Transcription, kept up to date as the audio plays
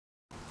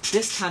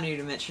this time new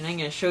dimension, I'm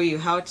going to show you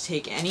how to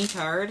take any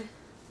card,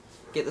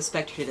 get the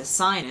spectator to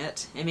sign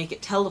it, and make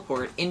it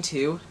teleport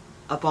into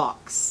a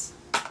box.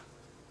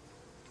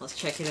 Let's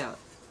check it out.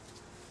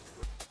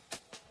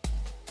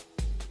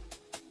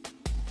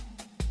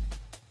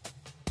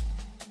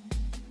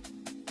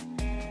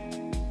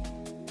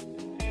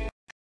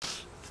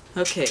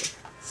 Okay,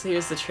 so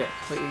here's the trick.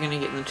 What you're going to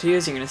get them to do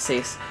is you're going to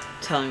say,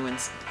 telling when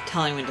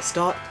to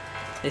stop.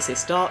 They say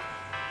stop,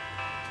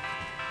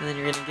 and then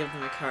you're going to give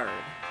them a card.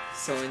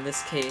 So in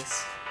this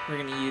case, we're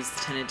going to use the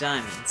 10 of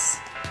diamonds.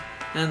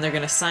 And then they're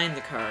going to sign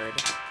the card.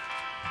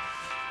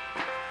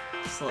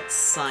 So let's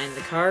sign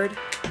the card.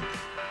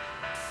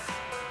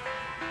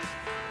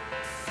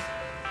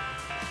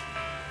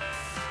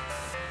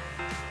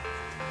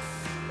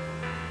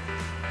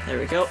 There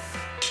we go.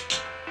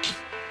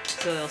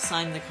 So they'll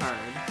sign the card.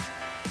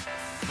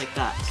 Like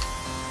that.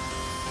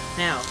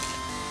 Now,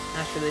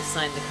 after they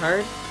sign the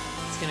card,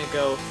 it's going to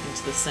go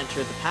into the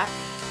center of the pack.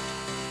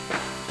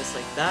 Just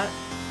like that.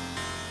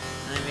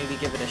 And then maybe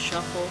give it a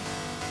shuffle,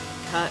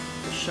 cut,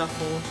 or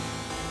shuffle,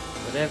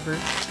 whatever.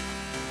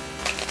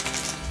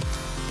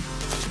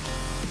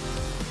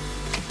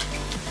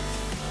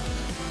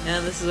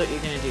 And this is what you're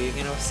going to do. You're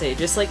going to say,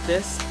 just like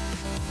this,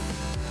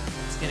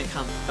 it's going to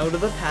come out of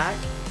the pack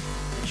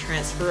and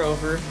transfer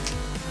over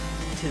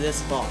to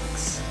this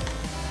box.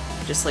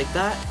 Just like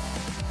that.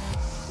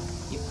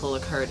 You pull a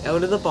card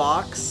out of the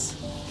box,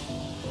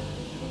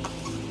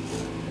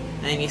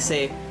 and you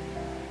say,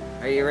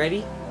 are you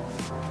ready?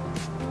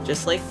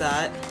 Just like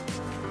that,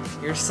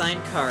 your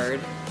signed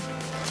card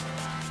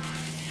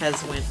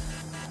has went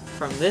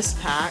from this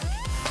pack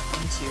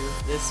into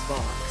this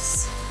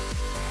box.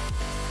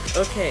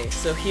 Okay,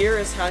 so here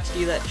is how to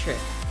do that trick.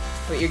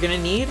 What you're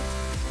gonna need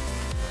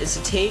is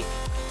to take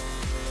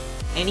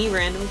any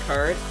random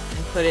card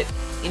and put it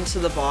into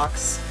the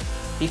box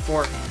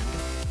beforehand.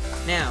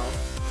 Now,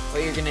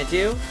 what you're gonna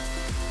do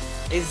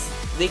is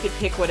they could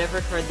pick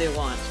whatever card they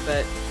want,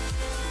 but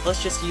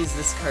let's just use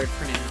this card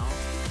for now.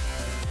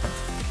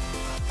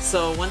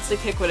 So once they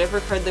pick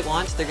whatever card they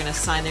want, they're going to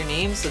sign their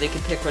name, so they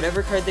can pick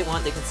whatever card they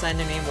want, they can sign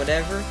their name,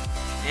 whatever,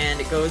 and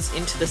it goes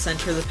into the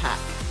center of the pack.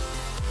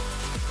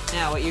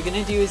 Now what you're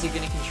going to do is you're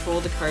going to control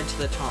the card to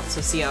the top.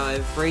 So see how I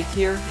have break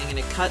here? I'm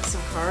going to cut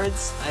some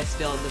cards, I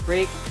still have the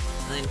break,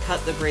 and then cut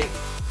the break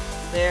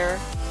there,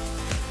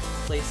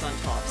 place on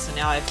top. So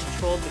now I've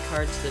controlled the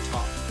card to the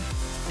top.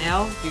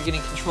 Now you're going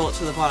to control it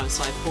to the bottom,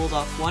 so I pulled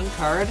off one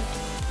card,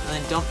 and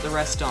then dumped the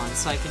rest on.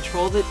 So I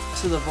controlled it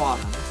to the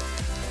bottom.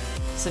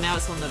 So now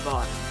it's on the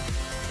bottom.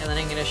 And then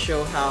I'm going to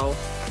show how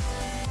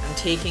I'm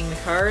taking the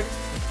card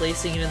and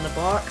placing it in the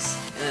box,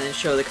 and then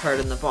show the card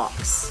in the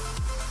box.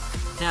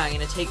 Now I'm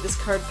going to take this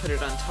card, put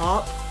it on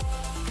top,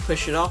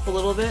 push it off a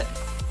little bit,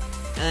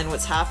 and then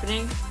what's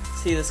happening,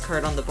 see this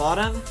card on the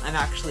bottom? I'm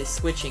actually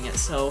switching it.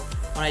 So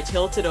when I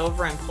tilt it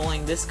over, I'm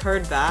pulling this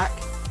card back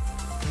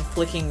and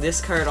flicking this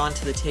card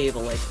onto the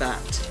table like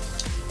that.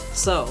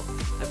 So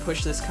I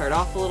push this card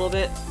off a little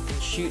bit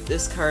and shoot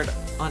this card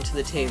onto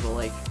the table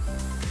like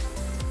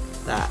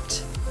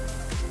that.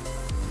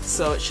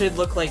 So it should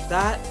look like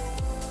that.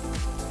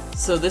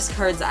 So this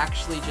card's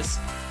actually just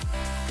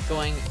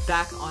going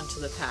back onto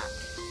the pack.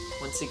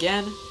 Once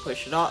again,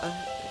 push it off,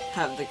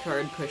 have the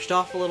card pushed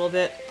off a little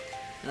bit,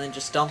 and then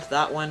just dump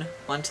that one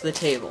onto the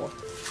table.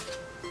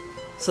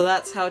 So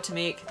that's how to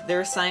make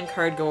their signed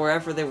card go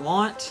wherever they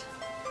want,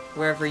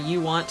 wherever you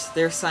want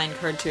their signed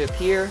card to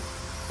appear,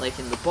 like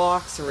in the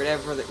box or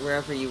whatever,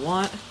 wherever you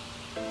want.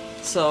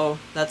 So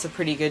that's a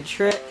pretty good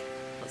trick.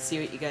 Let's see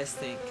what you guys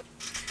think.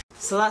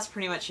 So that's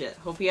pretty much it.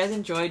 Hope you guys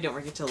enjoyed. Don't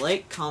forget to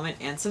like, comment,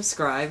 and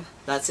subscribe.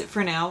 That's it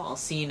for now. I'll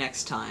see you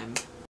next time.